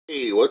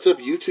Hey, what's up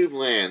YouTube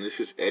land? This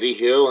is Eddie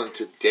Hill, and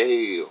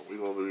today we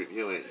will be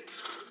reviewing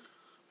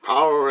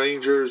Power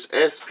Rangers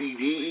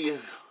SPD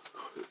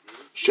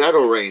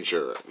Shadow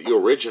Ranger, the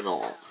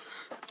original.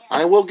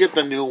 I will get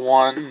the new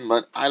one,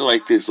 but I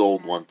like this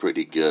old one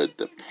pretty good.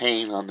 The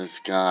paint on this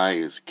guy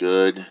is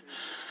good.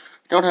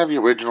 Don't have the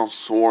original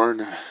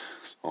sword,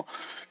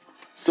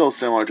 so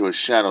similar to a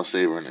Shadow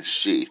Saber in a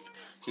sheath.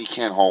 He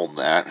can't hold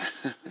that.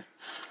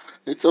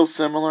 It's so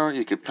similar,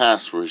 you could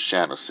pass for a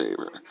Shadow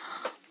Saber.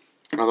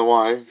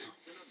 Otherwise,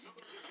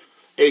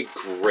 a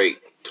great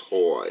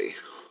toy.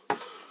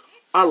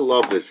 I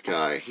love this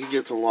guy. He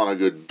gets a lot of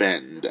good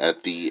bend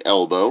at the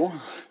elbow.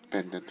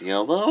 Bend at the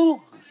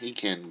elbow. He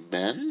can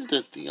bend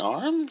at the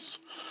arms.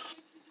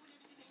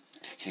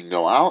 He can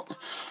go out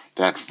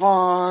that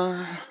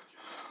far.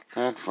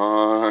 That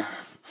far.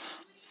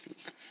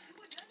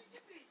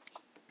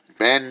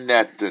 Bend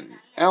at the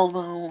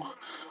elbow.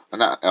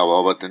 Not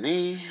elbow, but the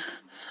knee.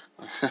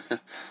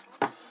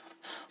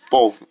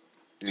 Both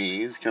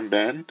knees can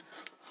bend.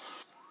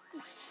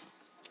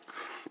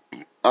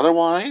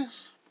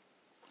 Otherwise,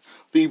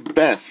 the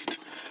best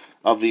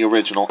of the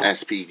original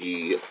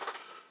SPD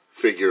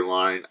figure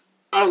line.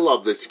 I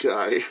love this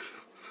guy.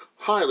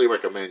 Highly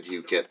recommend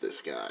you get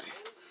this guy.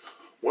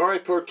 Where I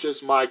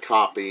purchased my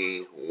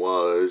copy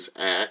was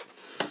at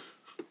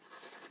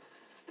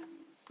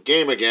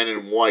Game Again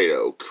in White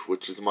Oak,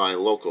 which is my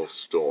local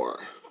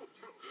store.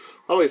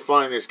 Probably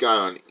find this guy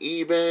on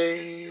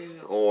eBay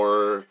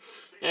or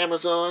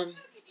Amazon.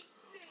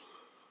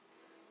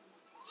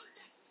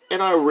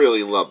 And I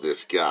really love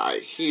this guy.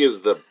 He is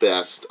the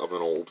best of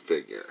an old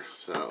figure.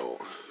 So,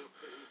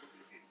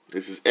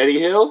 this is Eddie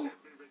Hill.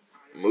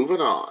 Moving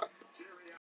on.